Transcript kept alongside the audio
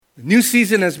New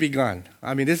season has begun.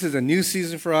 I mean, this is a new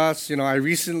season for us. You know, I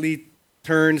recently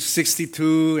turned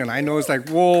 62, and I know it's like,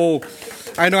 whoa.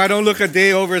 I know I don't look a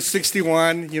day over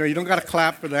 61. You know, you don't got to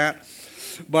clap for that.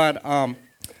 But,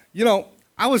 you know,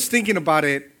 I was thinking about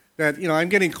it, that, you know, I'm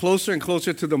getting closer and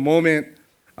closer to the moment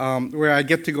where I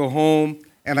get to go home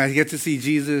and I get to see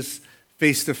Jesus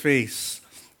face to face,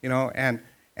 you know, and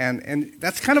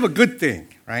that's kind of a good thing,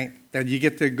 right? That you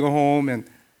get to go home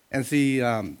and see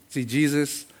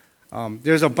Jesus.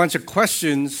 There's a bunch of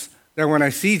questions that when I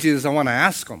see Jesus, I want to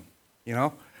ask him, you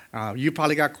know. You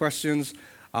probably got questions.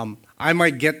 I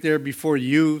might get there before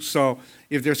you, so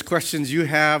if there's questions you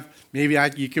have, maybe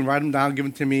you can write them down, give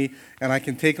them to me, and I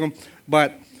can take them.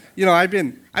 But, you know, I've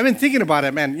been thinking about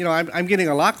it, man. You know, I'm getting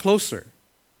a lot closer.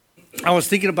 I was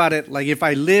thinking about it, like if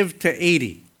I lived to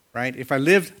 80, right? If I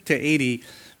lived to 80,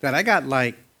 that I got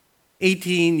like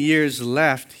 18 years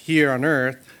left here on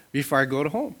earth before I go to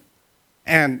home.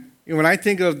 And when I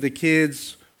think of the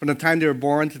kids from the time they were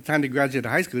born to the time they graduated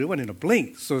high school, it went in a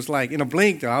blink. So it's like in a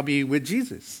blink, I'll be with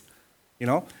Jesus, you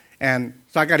know? And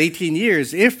so I got 18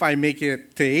 years if I make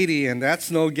it to 80, and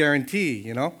that's no guarantee,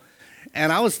 you know?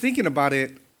 And I was thinking about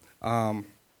it,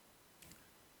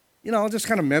 you know, just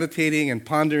kind of meditating and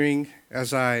pondering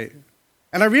and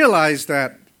I realized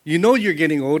that you know you're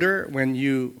getting older when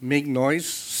you make noise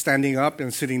standing up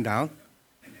and sitting down.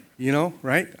 You know,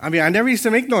 right? I mean, I never used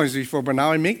to make noise before, but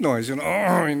now I make noise, you know,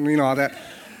 and you know, all that,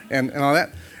 and all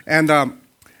that. And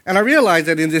I realized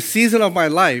that in this season of my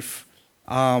life,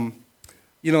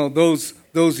 you know,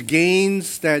 those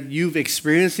gains that you've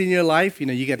experienced in your life, you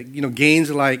know, you get, you know,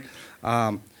 gains like,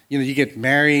 you know, you get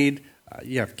married,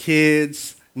 you have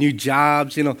kids, new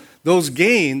jobs, you know, those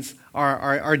gains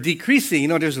are decreasing. You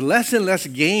know, there's less and less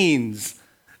gains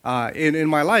in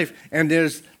my life, and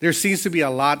there seems to be a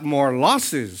lot more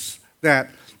losses that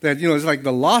you know, it's like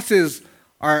the losses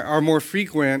are more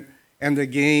frequent and the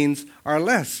gains are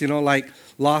less. You know, like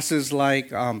losses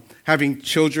like having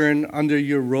children under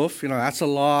your roof, you know, that's a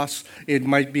loss. It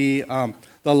might be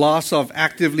the loss of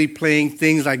actively playing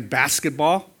things like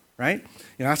basketball, right?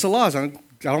 You know, that's a loss. I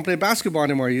don't play basketball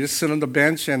anymore. You just sit on the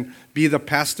bench and be the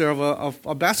pastor of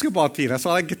a basketball team. That's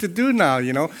all I get to do now,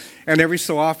 you know. And every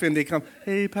so often they come,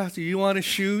 hey, pastor, you want to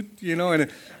shoot? You know,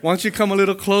 and why don't you come a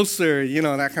little closer? You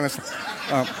know, that kind of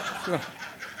stuff.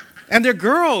 And they're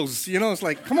girls, you know. It's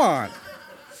like, come on.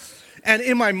 And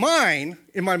in my mind,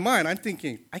 I'm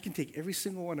thinking, I can take every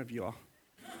single one of y'all.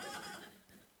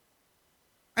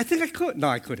 I think I could. No,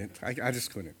 I couldn't. I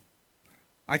just couldn't.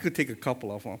 I could take a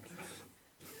couple of them.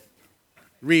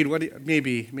 Reed,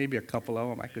 maybe a couple of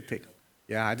them I could take.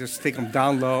 Yeah, I just take them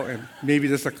down low and maybe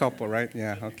just a couple, right?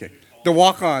 Yeah, okay. The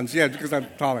walk-ons, yeah, because I'm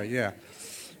taller, yeah.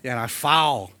 Yeah, and I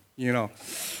foul, you know.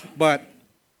 But,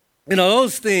 you know,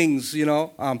 those things, you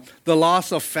know, the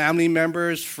loss of family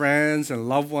members, friends, and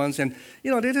loved ones, and,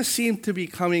 you know, they just seem to be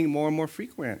becoming more and more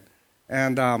frequent.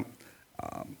 And,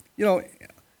 you know,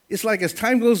 it's like as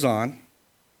time goes on,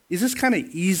 it's just kind of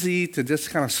easy to just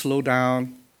kind of slow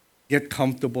down, get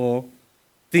comfortable,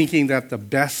 thinking that the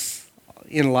best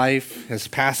in life has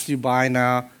passed you by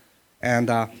now. And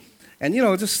you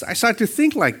know, just I started to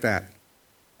think like that.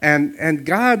 And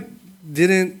God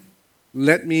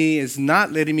is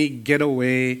not letting me get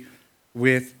away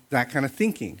with that kind of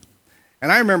thinking.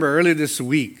 And I remember earlier this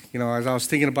week, you know, as I was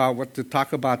thinking about what to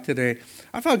talk about today,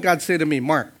 I felt God say to me,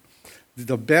 Mark,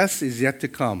 the best is yet to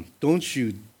come. Don't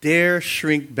you dare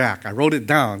shrink back. I wrote it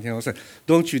down, you know, I said,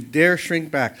 don't you dare shrink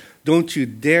back. Don't you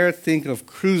dare think of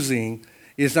cruising.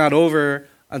 It's not over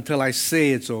until I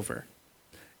say it's over,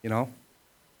 you know.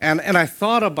 And I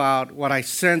thought about what I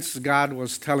sensed God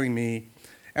was telling me,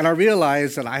 and I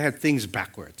realized that I had things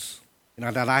backwards, you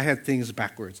know, that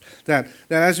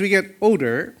as we get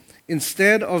older,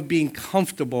 instead of being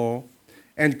comfortable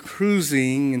and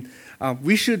cruising,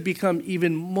 we should become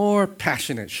even more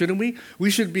passionate, shouldn't we? We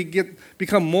should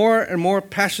become more and more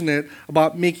passionate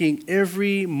about making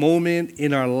every moment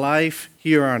in our life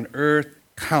here on earth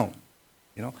count,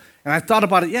 you know? And I thought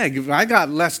about it, yeah, if I got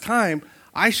less time,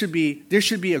 there should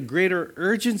be a greater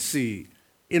urgency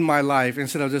in my life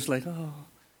instead of just like, oh,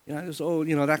 you know, just old,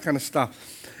 you know, that kind of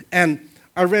stuff. And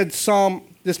I read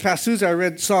this past Tuesday, I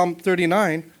read Psalm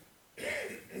 39,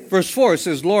 Verse 4, it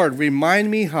says, Lord,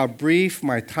 remind me how brief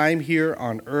my time here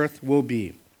on earth will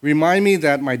be. Remind me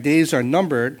that my days are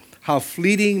numbered, how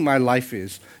fleeting my life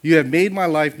is. You have made my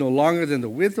life no longer than the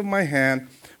width of my hand.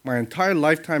 My entire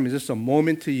lifetime is just a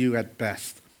moment to you at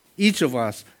best. Each of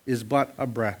us is but a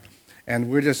breath. And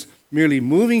we're just merely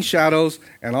moving shadows,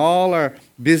 and all our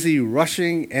busy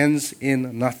rushing ends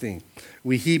in nothing.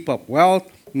 We heap up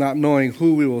wealth, not knowing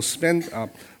who we will spend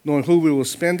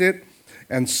it.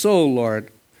 And so, Lord,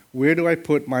 where do I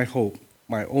put my hope?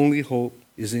 My only hope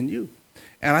is in you.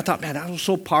 And I thought, man, that was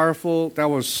so powerful. That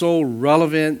was so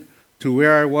relevant to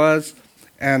where I was.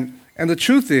 And the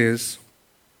truth is,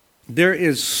 there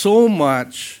is so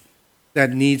much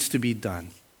that needs to be done.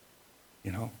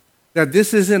 That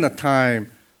this isn't a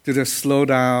time to just slow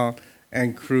down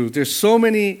and cruise. There's so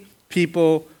many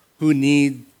people who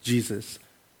need Jesus.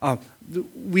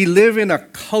 We live in a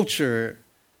culture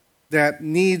that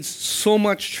needs so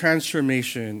much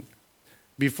transformation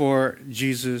before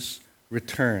Jesus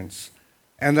returns.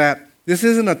 And that this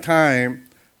isn't a time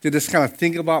to just kind of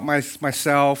think about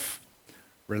myself,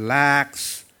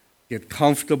 relax, get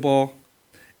comfortable.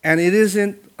 And it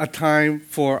isn't a time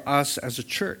for us as a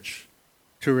church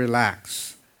to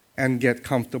relax and get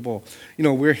comfortable.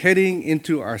 We're heading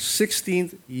into our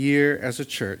 16th year as a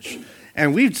church,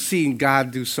 and we've seen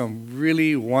God do some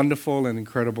really wonderful and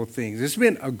incredible things. It's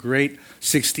been a great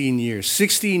 16 years.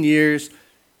 16 years,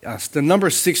 the number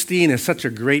 16 is such a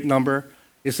great number.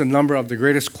 It's the number of the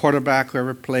greatest quarterback who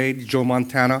ever played, Joe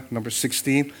Montana, number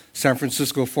 16, San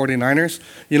Francisco 49ers,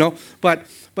 But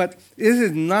it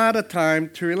is not a time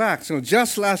to relax.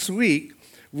 Just last week,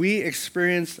 we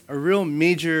experienced a real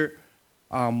major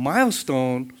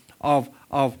milestone of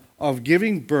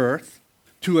giving birth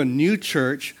to a new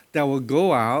church that will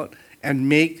go out and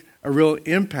make a real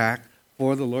impact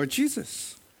for the Lord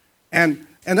Jesus. And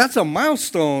that's a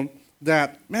milestone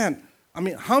that, man,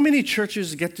 how many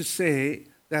churches get to say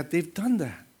that they've done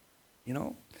that,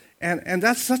 And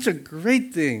that's such a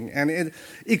great thing. And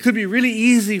it could be really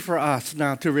easy for us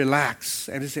now to relax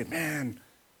and to say, man,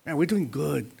 we're doing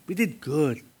good. We did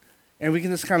good. And we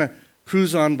can just kind of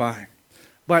cruise on by.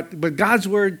 But God's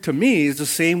word to me is the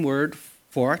same word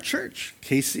for our church,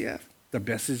 KCF. The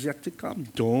best is yet to come.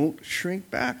 Don't shrink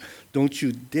back. Don't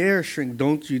you dare shrink.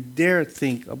 Don't you dare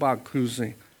think about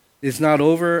cruising. It's not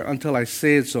over until I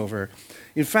say it's over.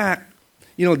 In fact,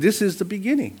 this is the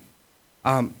beginning.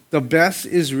 The best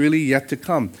is really yet to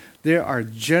come. There are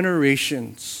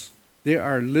generations. There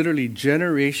are literally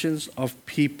generations of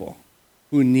people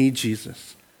who need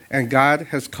Jesus. And God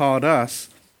has called us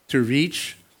to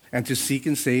reach and to seek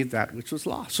and save that which was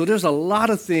lost. So there's a lot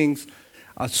of things,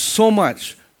 so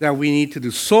much that we need to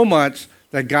do, so much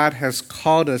that God has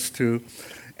called us to.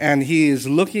 And He is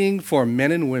looking for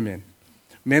men and women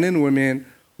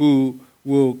who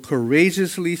will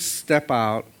courageously step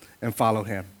out and follow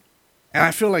Him. And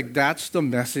I feel like that's the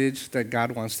message that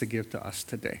God wants to give to us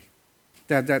today.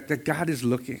 That God is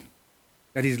looking.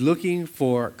 That He's looking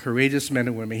for courageous men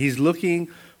and women. He's looking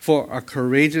for a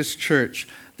courageous church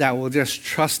that will just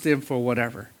trust Him for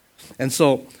whatever. And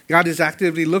so God is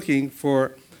actively looking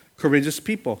for courageous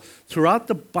people. Throughout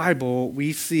the Bible,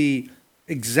 we see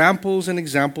examples and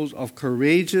examples of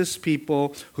courageous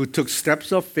people who took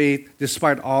steps of faith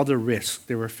despite all the risks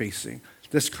they were facing.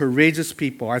 This courageous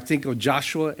people. I think of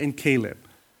Joshua and Caleb,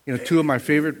 two of my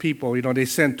favorite people. They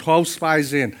sent 12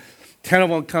 spies in. 10 of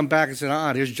them come back and say,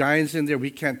 there's giants in there.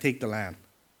 We can't take the land.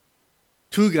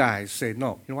 2 guys say,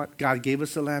 no, you know what? God gave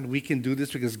us the land. We can do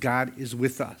this because God is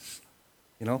with us.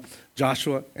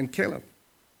 Joshua and Caleb.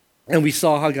 And we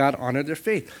saw how God honored their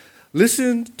faith.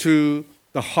 Listen to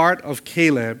the heart of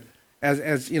Caleb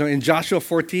as in Joshua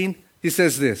 14, he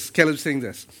says this. Caleb's saying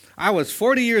this. I was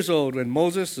 40 years old when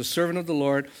Moses, the servant of the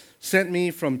Lord, sent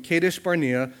me from Kadesh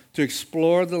Barnea to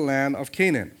explore the land of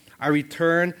Canaan. I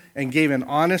returned and gave an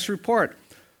honest report.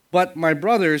 But my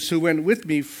brothers who went with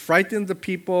me frightened the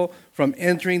people from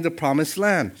entering the promised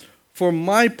land. For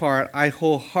my part, I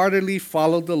wholeheartedly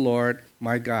followed the Lord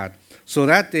my God. So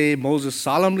that day Moses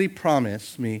solemnly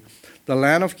promised me, the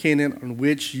land of Canaan on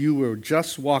which you were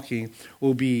just walking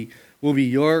will be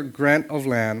your grant of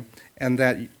land, and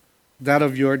that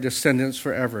of your descendants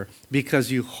forever,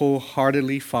 because you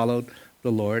wholeheartedly followed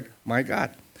the Lord my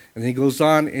God. And he goes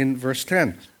on in verse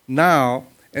 10. Now,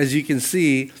 as you can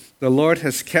see, the Lord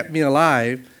has kept me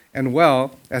alive and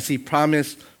well, as He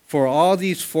promised for all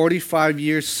these 45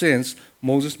 years since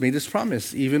Moses made this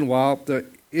promise, even while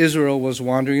Israel was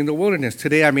wandering in the wilderness.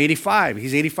 Today I'm 85.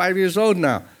 He's 85 years old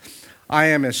now. I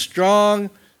am as strong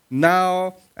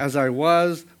now as I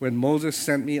was when Moses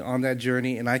sent me on that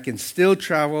journey, and I can still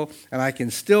travel and I can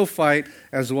still fight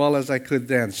as well as I could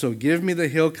then. So give me the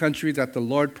hill country that the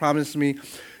Lord promised me.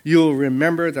 You'll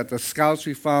remember that the scouts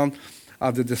we found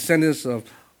of the descendants of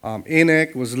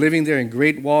Anak was living there in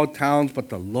great walled towns, but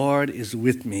the Lord is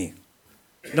with me.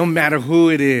 No matter who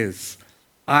it is,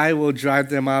 I will drive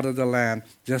them out of the land,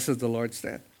 just as the Lord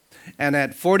said. And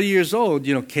at 40 years old,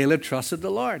 Caleb trusted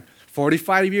the Lord.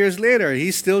 45 years later,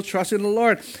 he's still trusting the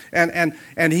Lord. And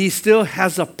he still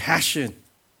has a passion.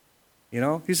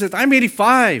 He says, I'm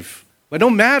 85. But it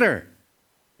don't matter.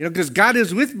 Because God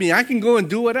is with me. I can go and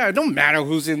do whatever. It don't matter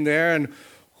who's in there and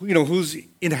who's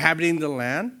inhabiting the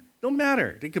land. It don't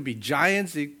matter. They could be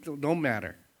giants. It don't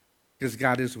matter. Because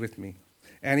God is with me.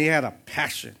 And he had a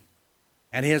passion.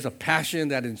 And he has a passion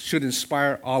that should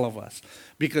inspire all of us.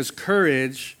 Because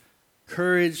courage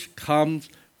comes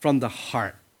from the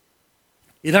heart.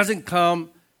 It doesn't come,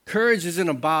 courage isn't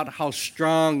about how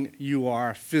strong you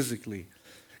are physically.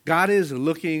 God is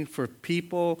looking for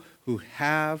people who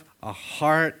have a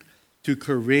heart to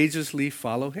courageously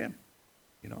follow him,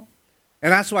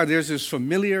 And that's why there's this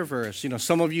familiar verse.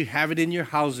 Some of you have it in your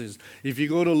houses. If you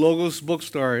go to Logos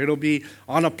bookstore, it'll be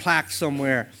on a plaque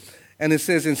somewhere. And it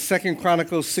says in 2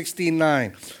 Chronicles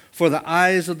 16:9, "For the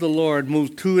eyes of the Lord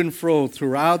move to and fro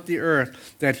throughout the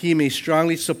earth, that he may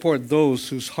strongly support those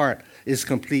whose heart is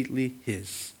completely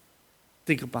his."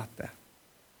 Think about that.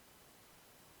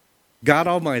 God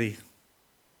Almighty,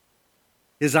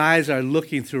 his eyes are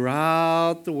looking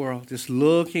throughout the world, just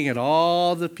looking at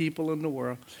all the people in the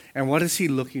world. And what is he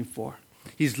looking for?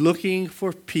 He's looking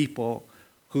for people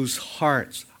whose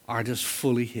hearts are just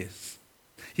fully his.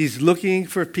 He's looking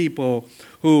for people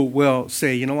who will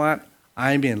say, you know what?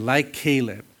 I'm in, like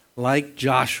Caleb, like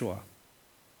Joshua.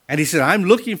 And he said, I'm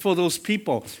looking for those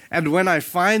people. And when I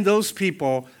find those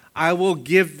people, I will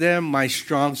give them my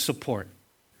strong support.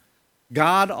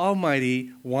 God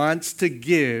Almighty wants to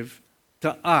give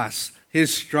to us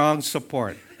his strong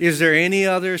support. Is there any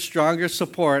other stronger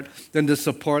support than the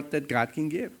support that God can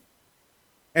give?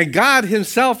 And God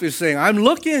himself is saying, I'm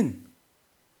looking.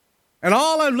 And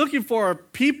all I'm looking for are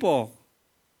people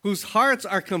whose hearts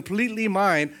are completely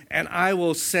mine, and I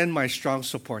will send my strong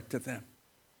support to them.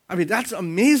 I mean, that's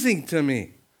amazing to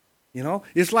me.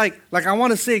 It's like I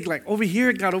want to say, like, over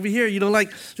here, God, over here,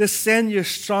 just send your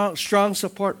strong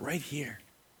support right here.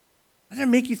 Doesn't that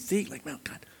make you think, like, man,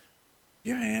 God,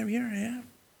 here I am,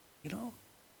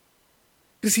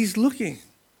 Because he's looking.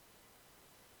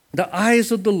 The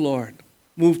eyes of the Lord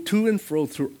move to and fro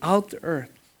throughout the earth,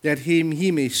 that he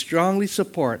may strongly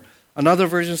support. Another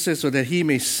version says, so that he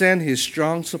may send his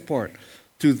strong support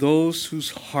to those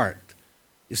whose heart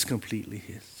is completely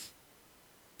his.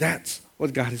 That's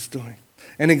what God is doing.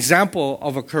 An example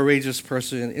of a courageous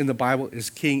person in the Bible is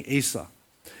King Asa.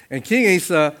 And King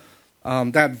Asa,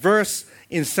 that verse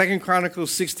in 2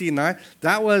 Chronicles 16:9,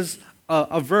 that was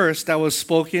a verse that was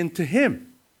spoken to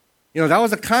him. That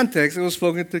was the context. It was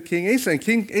spoken to King Asa. And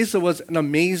King Asa was an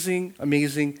amazing,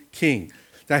 amazing king.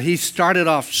 That he started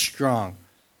off strong.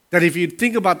 That if you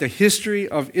think about the history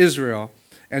of Israel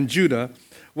and Judah,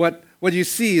 what you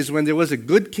see is when there was a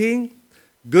good king,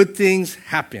 good things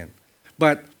happen.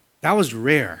 But that was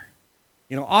rare.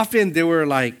 Often there were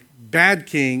like bad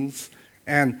kings,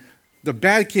 and the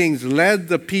bad kings led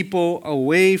the people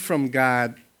away from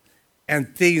God,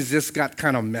 and things just got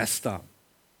kind of messed up.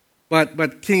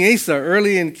 But King Asa,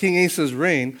 early in King Asa's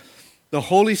reign, the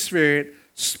Holy Spirit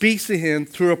speaks to him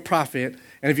through a prophet.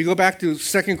 And if you go back to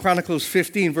 2 Chronicles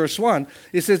 15, verse 1,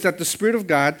 it says that the Spirit of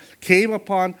God came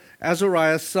upon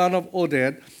Azariah, son of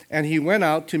Oded, and he went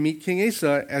out to meet King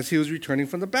Asa as he was returning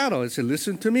from the battle. It said,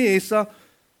 listen to me, Asa.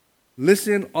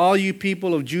 Listen, all you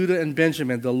people of Judah and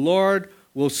Benjamin. The Lord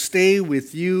will stay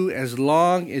with you as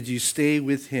long as you stay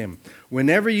with him.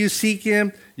 Whenever you seek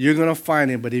him, you're going to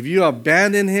find him. But if you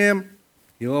abandon him,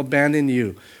 he'll abandon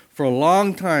you. For a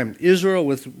long time, Israel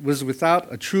was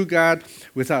without a true God,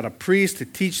 without a priest to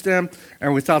teach them,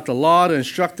 and without the law to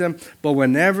instruct them. But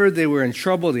whenever they were in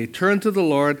trouble, they turned to the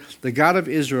Lord, the God of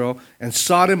Israel, and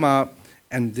sought him out,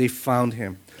 and they found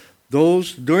him.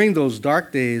 During those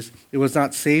dark days, it was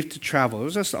not safe to travel. It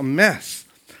was just a mess.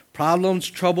 Problems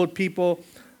troubled people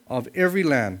of every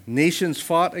land. Nations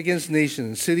fought against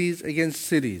nations, cities against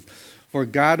cities. For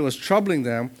God was troubling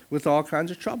them with all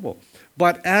kinds of trouble.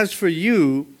 But as for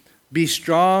you, be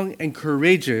strong and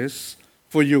courageous,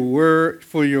 for your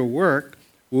work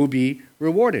will be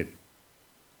rewarded.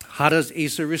 How does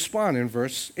Asa respond in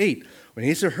verse 8? When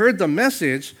Asa heard the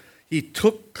message, he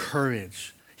took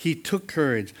courage. He took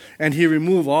courage, and he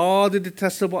removed all the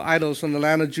detestable idols from the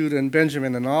land of Judah and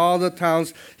Benjamin and all the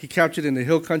towns he captured in the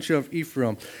hill country of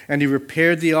Ephraim. And he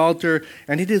repaired the altar,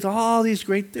 and he did all these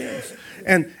great things.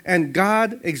 And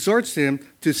God exhorts him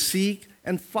to seek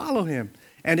and follow him.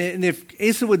 And if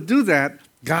Asa would do that,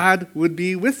 God would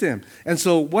be with him. And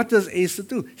so what does Asa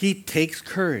do? He takes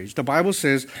courage. The Bible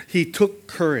says he took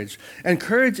courage. And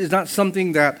courage is not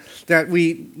something that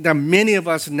many of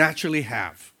us naturally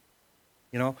have.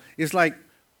 It's like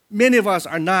many of us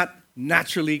are not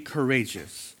naturally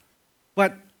courageous.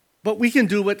 But we can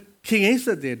do what King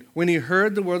Asa did. When he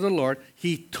heard the word of the Lord,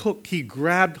 he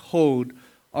grabbed hold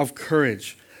of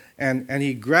courage. and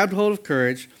he grabbed hold of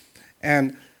courage.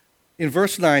 And in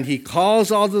verse 9, he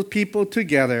calls all the people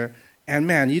together. And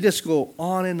man, you just go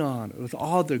on and on with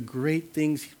all the great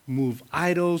things. He moved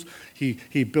idols.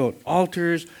 He built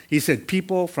altars. He said,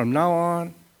 people, from now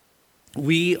on,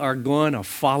 we are going to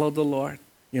follow the Lord.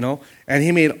 And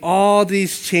he made all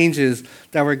these changes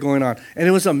that were going on. And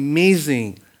it was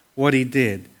amazing what he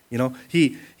did.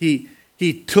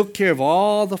 He took care of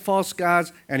all the false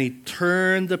gods, and he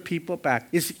turned the people back.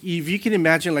 If you can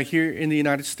imagine, like here in the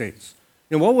United States,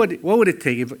 what would it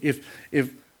take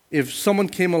if someone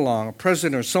came along, a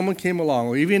president or someone came along,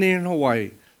 or even in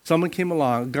Hawaii, someone came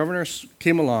along, a governor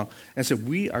came along and said,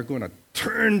 we are going to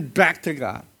turn back to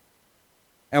God.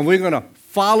 And we're going to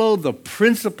follow the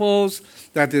principles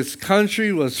that this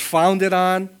country was founded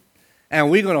on. And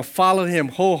we're going to follow him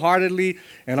wholeheartedly.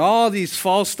 And all these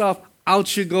false stuff,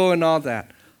 out you go and all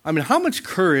that. I mean, how much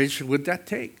courage would that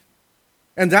take?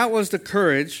 And that was the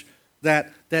courage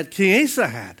that King Asa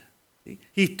had.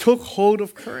 He took hold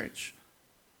of courage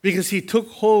because he took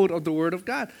hold of the word of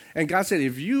God. And God said,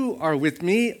 if you are with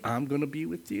me, I'm going to be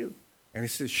with you. And he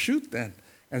said, shoot then.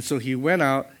 And so he went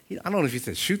out. I don't know if he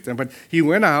said shoot them, but he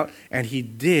went out and he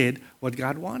did what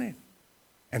God wanted.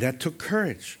 And that took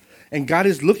courage. And God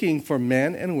is looking for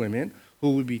men and women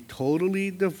who would be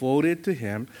totally devoted to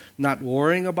him, not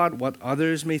worrying about what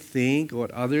others may think,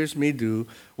 what others may do,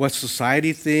 what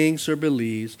society thinks or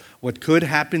believes, what could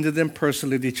happen to them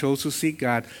personally. They chose to seek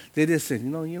God. They just said, you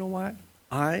know what?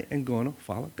 I am going to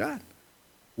follow God.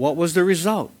 What was the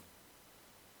result?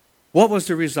 What was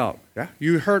the result? Yeah?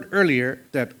 You heard earlier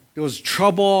that there was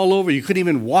trouble all over. You couldn't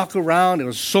even walk around. There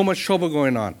was so much trouble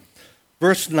going on.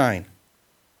 Verse 9.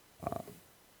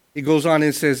 It goes on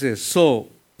and says this. So,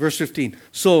 verse 15.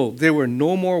 So there were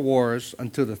no more wars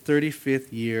until the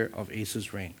 35th year of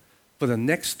Asa's reign. For the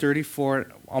next 34,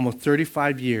 almost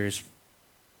 35 years,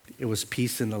 it was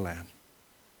peace in the land.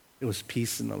 It was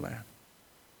peace in the land.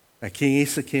 That King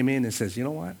Asa came in and says, you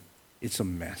know what? It's a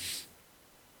mess.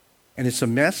 And it's a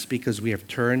mess because we have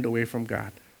turned away from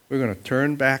God. We're going to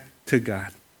turn back to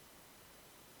God.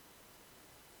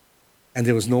 And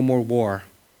there was no more war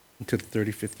until the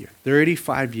 35th year.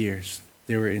 35 years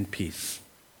they were in peace.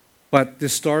 But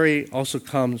this story also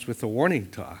comes with a warning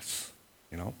to us,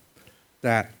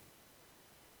 that,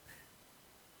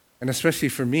 and especially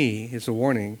for me, it's a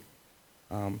warning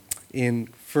in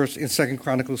 2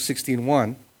 Chronicles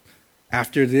 16:1.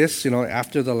 After this,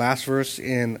 after the last verse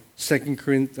in 2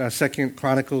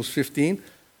 Chronicles 15,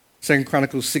 2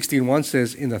 Chronicles 16:1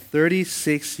 says, in the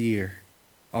 36th year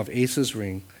of Asa's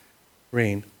reign,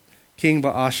 King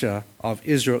Baasha of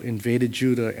Israel invaded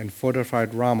Judah and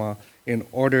fortified Ramah in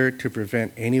order to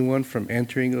prevent anyone from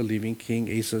entering or leaving King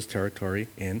Asa's territory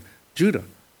in Judah.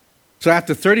 So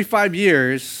after 35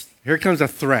 years, here comes a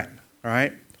threat, all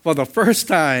right? For the first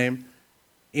time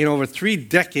in over 3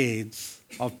 decades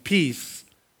of peace,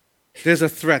 there's a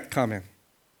threat coming.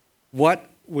 What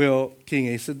will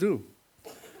King Asa do?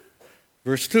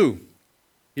 Verse 2.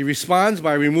 He responds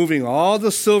by removing all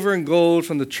the silver and gold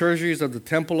from the treasuries of the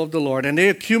temple of the Lord, and they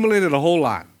accumulated a whole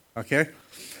lot, okay?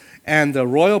 And the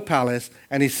royal palace,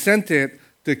 and he sent it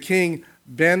to King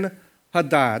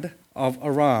Ben-Hadad of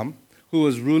Aram, who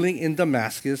was ruling in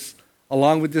Damascus,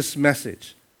 along with this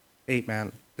message. Hey,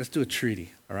 man, let's do a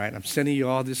treaty, all right? I'm sending you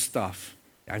all this stuff.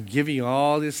 I'm giving you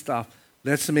all this stuff.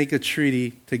 Let's make a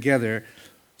treaty together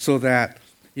so that,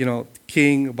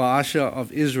 King Baasha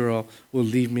of Israel will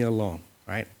leave me alone,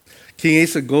 right? King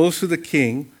Asa goes to the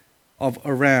king of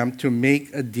Aram to make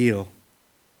a deal.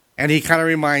 And he kind of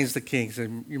reminds the king, says,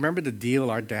 you remember the deal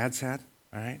our dads had?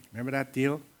 All right? Remember that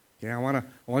deal? Yeah, I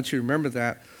want you to remember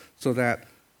that so that,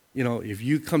 if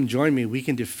you come join me, we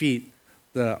can defeat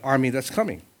the army that's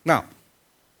coming. Now,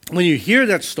 when you hear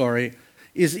that story,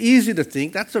 it's easy to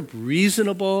think that's a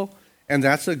reasonable and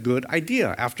that's a good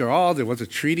idea. After all, there was a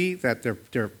treaty that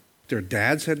their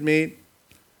dads had made.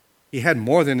 He had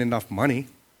more than enough money.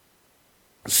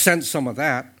 Sent some of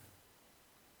that.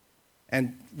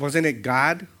 And wasn't it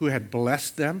God who had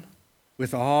blessed them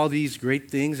with all these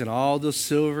great things and all the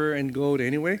silver and gold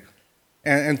anyway?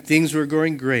 And things were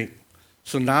going great.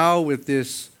 So now with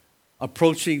this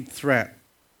approaching threat,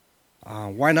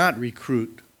 why not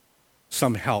recruit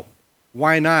some help?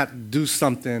 Why not do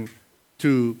something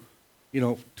to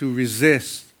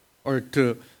resist or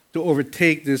to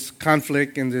overtake this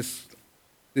conflict and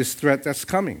this threat that's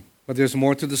coming? But there's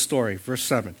more to the story. Verse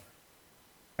 7.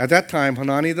 At that time,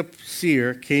 Hanani the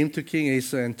seer came to King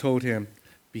Asa and told him,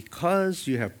 because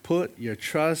you have put your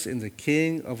trust in the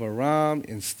king of Aram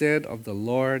instead of the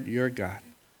Lord your God,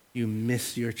 you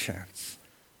missed your chance.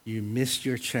 You missed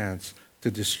your chance to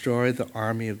destroy the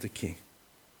army of the king.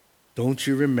 don't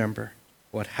you remember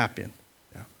what happened?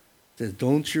 Yeah. It says,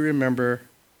 don't you remember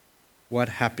what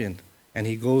happened? And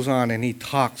he goes on and he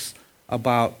talks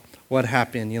about what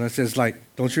happened. It says like,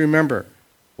 don't you remember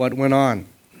what went on?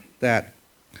 That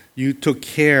you took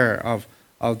care of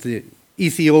the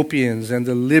Ethiopians and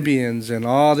the Libyans and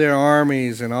all their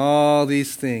armies and all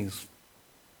these things.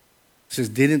 It says,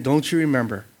 don't you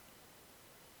remember?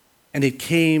 And it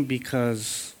came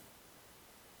because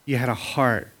you had a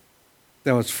heart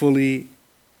that was fully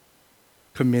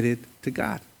committed to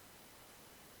God.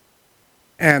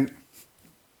 And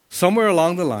somewhere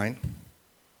along the line,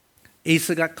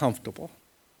 Asa got comfortable.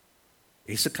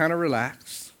 Asa kind of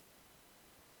relaxed.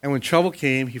 And when trouble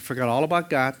came, he forgot all about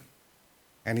God.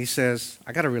 And he says,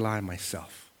 I got to rely on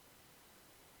myself.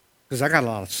 Because I got a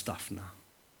lot of stuff now.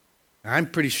 I'm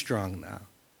pretty strong now.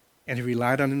 And he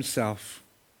relied on himself.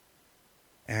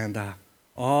 And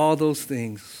all those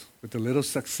things, with the little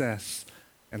success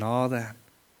and all that,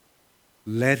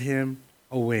 led him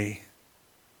away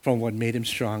from what made him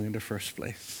strong in the first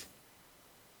place.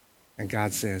 And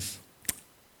God says,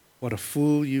 what a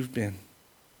fool you've been.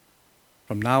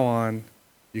 From now on,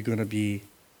 you're going to be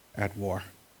at war.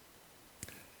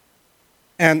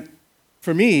 And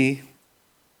for me,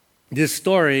 this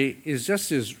story is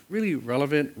just this really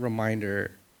relevant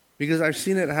reminder because I've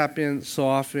seen it happen so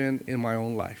often in my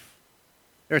own life.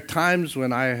 There are times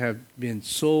when I have been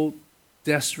so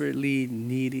desperately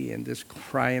needy and just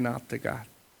crying out to God.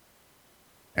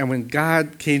 And when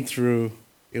God came through,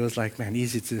 it was like, man,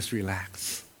 easy to just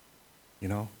relax,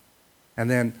 And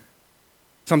then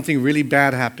something really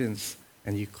bad happens,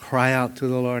 and you cry out to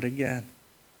the Lord again.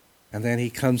 And then he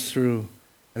comes through.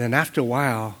 And then after a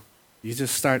while, you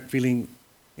just start feeling,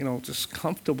 just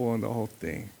comfortable in the whole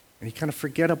thing. And you kind of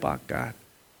forget about God.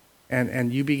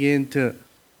 And you begin to,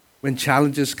 when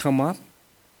challenges come up,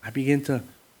 I begin to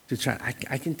try,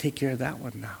 I can take care of that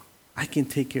one now. I can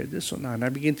take care of this one now. And I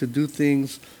begin to do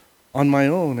things on my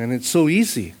own. And it's so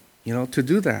easy, to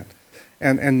do that.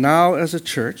 And now as a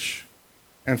church,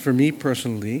 and for me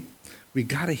personally, we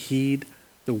got to heed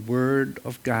the word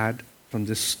of God from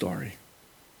this story.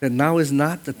 That now is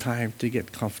not the time to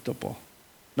get comfortable.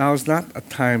 Now is not a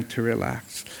time to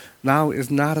relax. Now is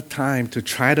not a time to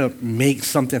try to make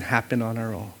something happen on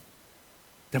our own.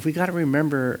 That we got to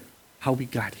remember how we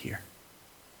got here.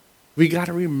 We got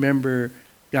to remember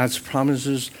God's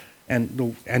promises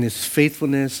and his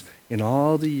faithfulness in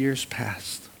all the years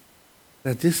past.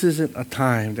 That this isn't a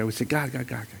time that we say, God,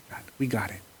 we got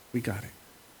it. We got it.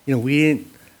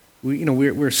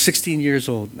 We're 16 years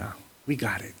old now. We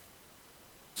got it.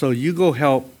 So you go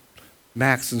help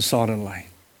Max and Salt and Light.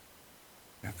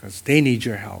 Because they need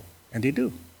your help. And they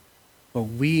do. But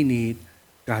we need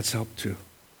God's help too.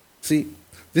 See,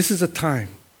 this is a time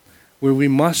where we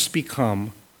must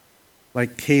become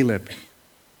like Caleb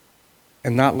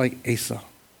and not like Asa.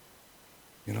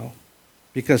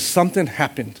 Because something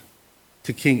happened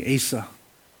to King Asa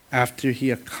after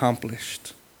he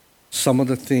accomplished some of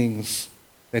the things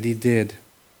that he did.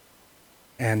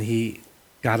 And he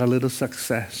got a little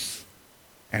success.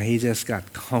 And he just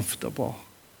got comfortable.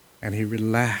 And he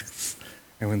relaxed.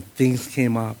 And when things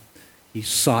came up, he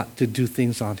sought to do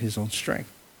things on his own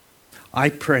strength. I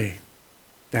pray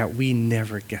that we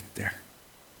never get there.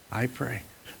 I pray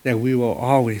that we will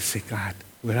always say, God,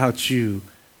 without you,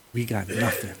 we got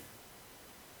nothing.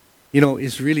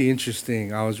 It's really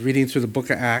interesting. I was reading through the book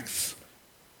of Acts.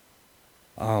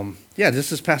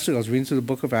 This is Pastor. I was reading through the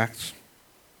book of Acts.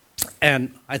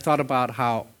 And I thought about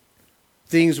how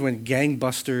things went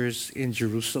gangbusters in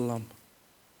Jerusalem.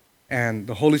 And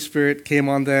the Holy Spirit came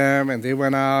on them, and they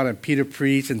went out, and Peter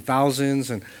preached, and thousands,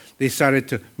 and they started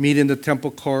to meet in the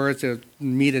temple courts, they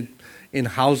meet in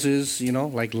houses,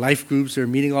 like life groups. They were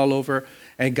meeting all over,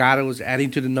 and God was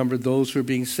adding to the number of those who were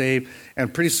being saved.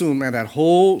 And pretty soon, man, that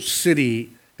whole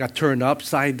city got turned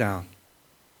upside down.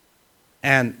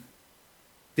 And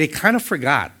they kind of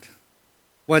forgot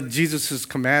what Jesus'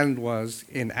 command was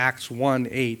in Acts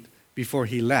 1:8 before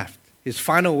he left. His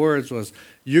final words was,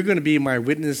 you're going to be my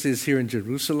witnesses here in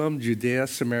Jerusalem, Judea,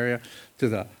 Samaria, to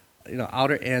the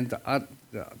outer end,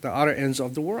 the outer ends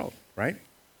of the world, right?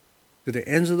 To the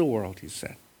ends of the world, he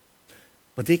said.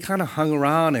 But they kind of hung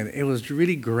around, and it was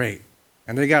really great.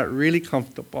 And they got really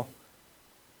comfortable.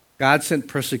 God sent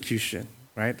persecution,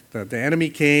 right? The enemy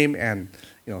came, and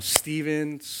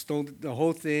Stephen stoned the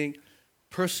whole thing.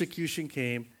 Persecution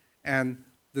came, and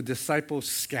the disciples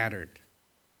scattered.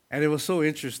 And it was so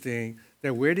interesting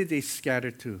that where did they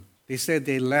scatter to? They said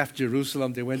they left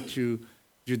Jerusalem, they went to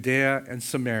Judea and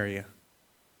Samaria.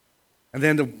 And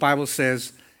then the Bible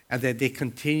says, and that they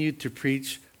continued to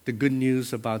preach the good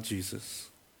news about Jesus.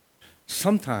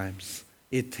 sometimes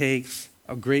it takes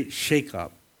a great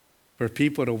shakeup for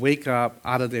people to wake up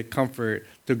out of their comfort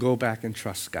to go back and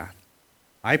trust God.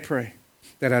 I pray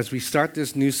that as we start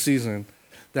this new season,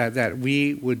 that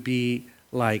we would be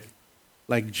like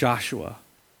Joshua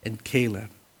and Caleb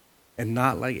and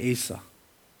not like Asa.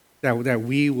 That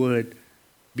we would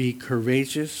be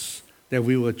courageous, that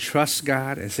we would trust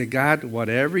God and say, God,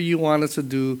 whatever you want us to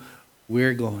do,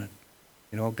 we're going.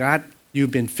 God,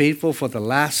 you've been faithful for the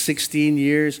last 16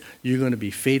 years. You're going to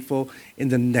be faithful in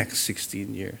the next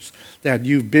 16 years. That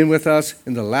you've been with us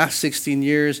in the last 16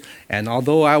 years. And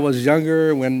although I was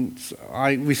younger when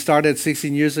we started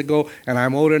 16 years ago, and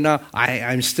I'm older now,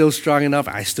 I'm still strong enough.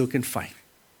 I still can fight.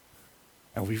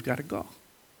 And we've got to go.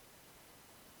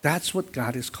 That's what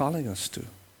God is calling us to.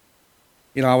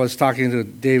 I was talking to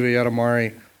David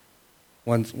Yatamari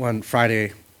one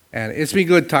Friday, and it's been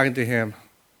good talking to him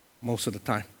most of the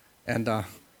time. And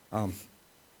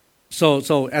so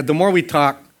the more we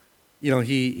talk,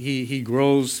 he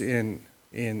grows in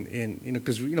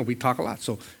because we talk a lot,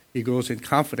 so he grows in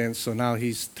confidence. So now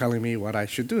he's telling me what I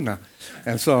should do now,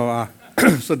 and so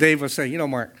so Dave was saying,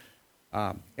 Mark,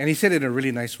 and he said it in a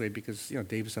really nice way because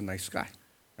Dave's a nice guy,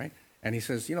 right? And he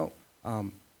says,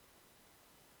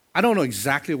 I don't know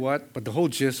exactly what, but the whole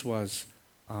gist was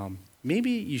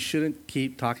maybe you shouldn't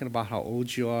keep talking about how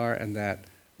old you are and that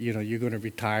you're going to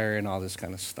retire and all this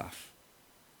kind of stuff,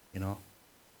 And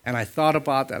I thought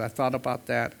about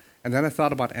that, and then I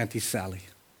thought about Auntie Sally.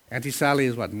 Auntie Sally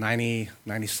is,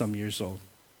 90-some years old.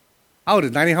 How old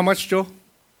is 90? How much, Joe?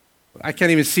 I can't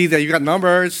even see that. You got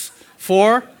numbers.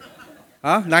 4?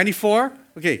 94?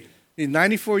 Okay, he's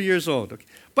 94 years old. Okay.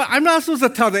 But I'm not supposed to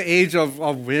tell the age of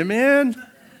women.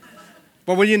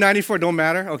 But when you're 94, don't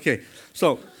matter? Okay,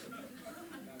 so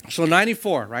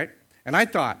 94, right? And I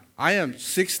thought, I am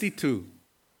 62.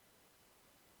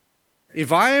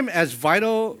 If I am as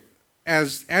vital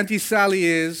as Auntie Sally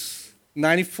is,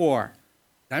 94,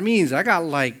 that means I got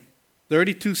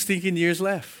 32 stinking years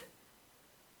left.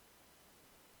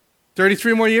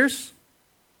 33 more years?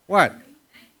 What?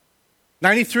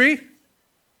 93?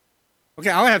 Okay,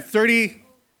 I'll have 30.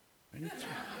 93.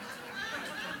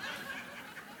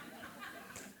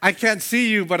 I can't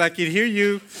see you, but I can hear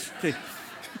you. Okay.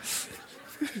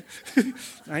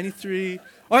 93.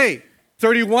 Oh, hey,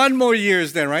 31 more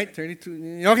years then, right?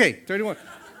 32. Okay, 31.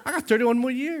 I got 31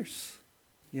 more years,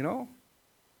 And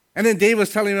then Dave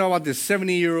was telling me about this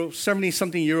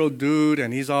 70-something-year-old dude,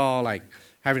 and he's all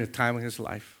having a time of his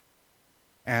life.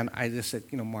 And I just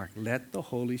said, Mark, let the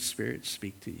Holy Spirit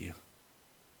speak to you.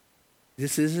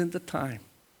 This isn't the time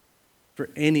for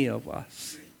any of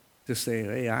us to say,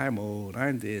 hey, I'm old,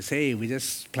 I'm this. Hey, we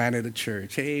just planted a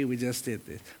church. Hey, we just did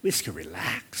this. We just can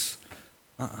relax.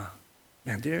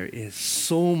 Man, there is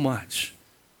so much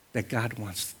that God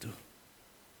wants to do.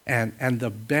 And the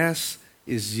best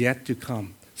is yet to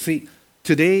come. See,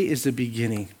 today is the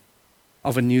beginning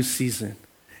of a new season.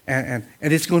 And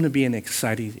it's going to be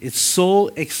it's so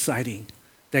exciting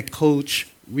that Coach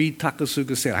Reed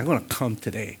Takasuga said, I'm going to come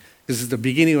today. This is the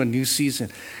beginning of a new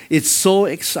season. It's so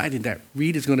exciting that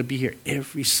Reed is going to be here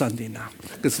every Sunday now.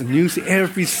 It's a new season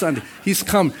every Sunday. He's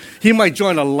come. He might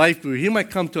join a life group. He might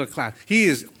come to a class. He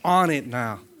is on it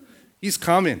now. He's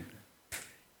coming.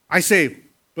 I say,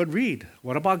 but Reed,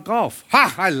 what about golf?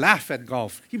 Ha! I laugh at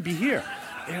golf. He'd be here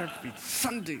every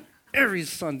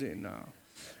Sunday now.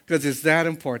 Because it's that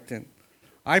important.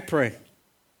 I pray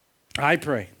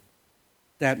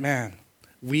that, man,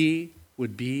 we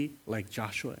would be like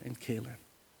Joshua and Caleb.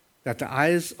 That the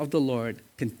eyes of the Lord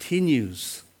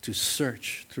continues to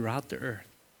search throughout the earth,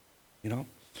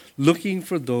 looking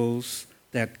for those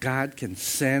that God can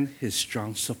send his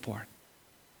strong support.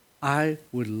 I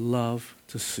would love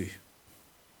to see,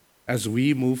 as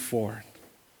we move forward,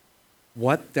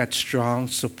 what that strong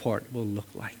support will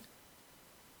look like.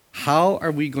 How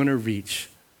are we going to reach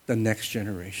the next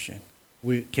generation?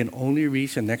 We can only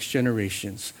reach the next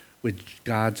generations with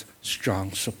God's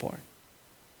strong support.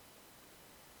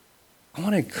 I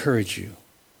want to encourage you,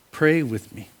 pray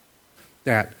with me,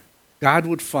 that God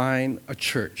would find a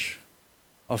church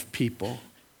of people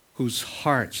whose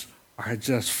hearts are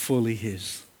just fully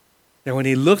his. That when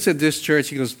he looks at this church,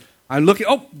 he goes, I'm looking,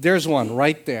 there's one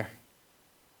right there.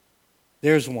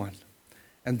 There's one.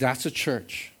 And that's a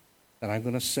church that I'm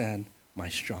going to send my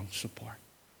strong support.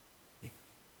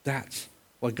 That's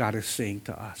what God is saying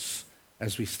to us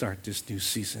as we start this new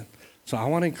season. So I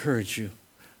want to encourage you.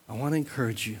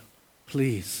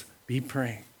 Please be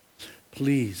praying.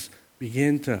 Please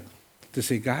begin to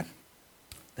say, God,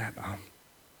 that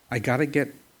I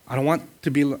don't want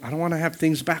to have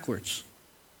things backwards.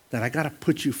 That I got to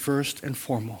put you first and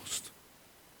foremost.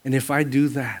 And if I do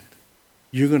that,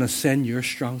 you're going to send your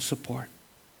strong support.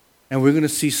 And we're going to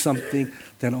see something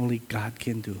that only God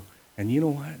can do. And you know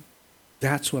what?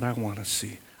 That's what I want to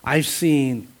see. I've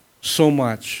seen so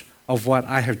much of what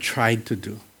I have tried to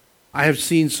do. I have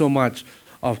seen so much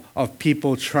of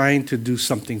people trying to do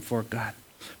something for God.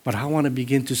 But I want to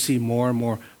begin to see more and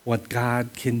more what God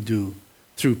can do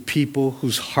through people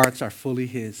whose hearts are fully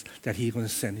His, that He's going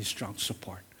to send His strong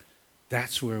support.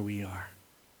 That's where we are.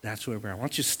 That's where we are. Why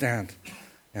don't you stand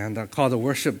and call the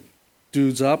worship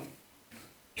dudes up,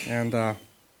 and I'm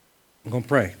going to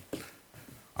pray.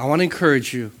 I want to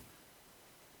encourage you,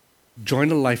 join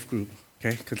the life group,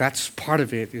 okay? Because that's part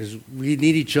of it, is we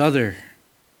need each other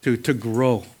to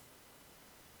grow.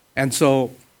 And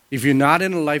so if you're not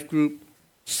in a life group,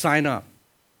 sign up.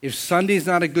 If Sunday's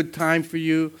not a good time for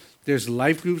you, there's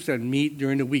life groups that meet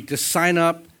during the week. Just sign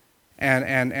up,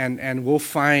 and we'll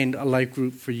find a life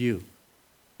group for you.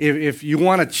 If you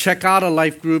want to check out a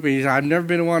life group and you say, I've never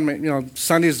been in one,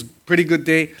 Sunday's a pretty good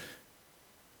day,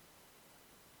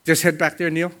 just head back there,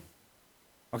 Neil.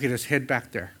 Okay, just head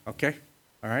back there, okay?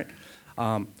 All right?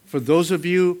 For those of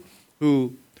you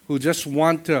who just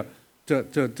want to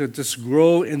just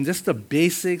grow in just the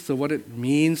basics of what it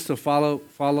means to follow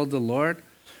the Lord,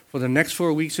 for the next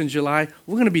 4 weeks in July,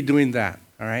 we're going to be doing that,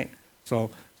 all right?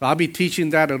 So I'll be teaching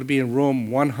that. It'll be in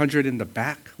room 100 in the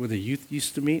back where the youth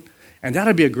used to meet. And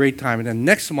that'll be a great time. And then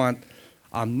next month,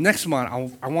 I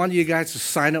want you guys to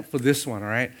sign up for this one, all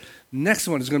right? Next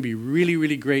one is going to be really,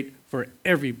 really great for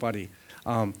everybody.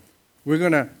 We're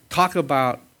going to talk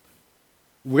about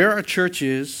where our church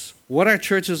is, what our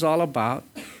church is all about,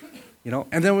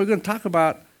 and then we're going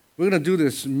to do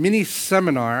this mini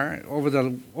seminar over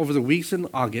the weeks in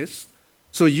August,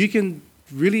 so you can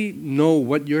really know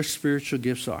what your spiritual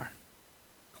gifts are.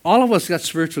 All of us got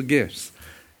spiritual gifts.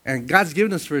 And God's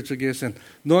given us spiritual gifts, and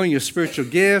knowing your spiritual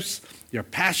gifts, your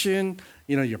passion,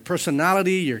 your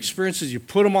personality, your experiences, you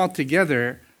put them all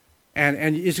together, and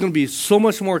it's going to be so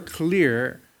much more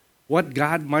clear what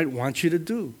God might want you to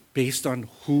do based on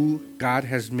who God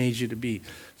has made you to be.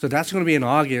 So that's going to be in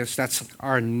August. That's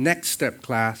our next step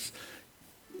class.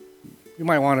 You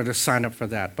might want to just sign up for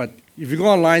that. But if you go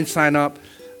online, sign up.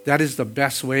 That is the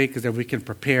best way, because then we can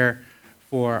prepare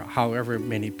for however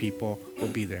many people will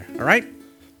be there. All right?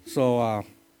 So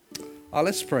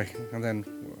let's pray, and then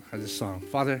we'll have this song.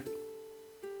 Father,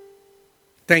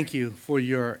 thank you for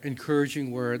your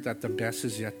encouraging word that the best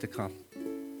is yet to come.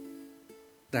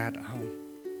 That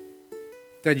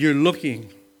you're looking,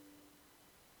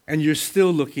 and you're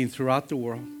still looking throughout the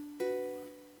world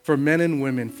for men and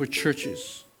women, for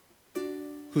churches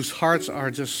whose hearts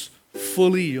are just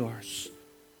fully yours,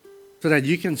 so that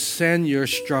you can send your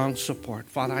strong support.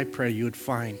 Father, I pray you would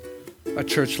find a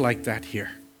church like that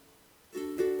here.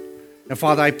 And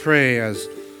Father, I pray as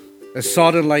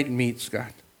Salt and Light meets,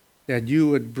 God, that you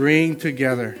would bring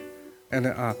together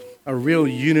a real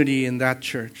unity in that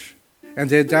church. And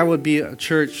that would be a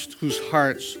church whose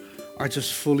hearts are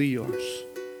just fully yours.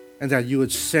 And that you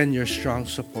would send your strong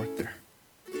support there.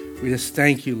 We just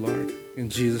thank you, Lord. In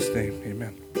Jesus' name,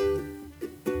 amen.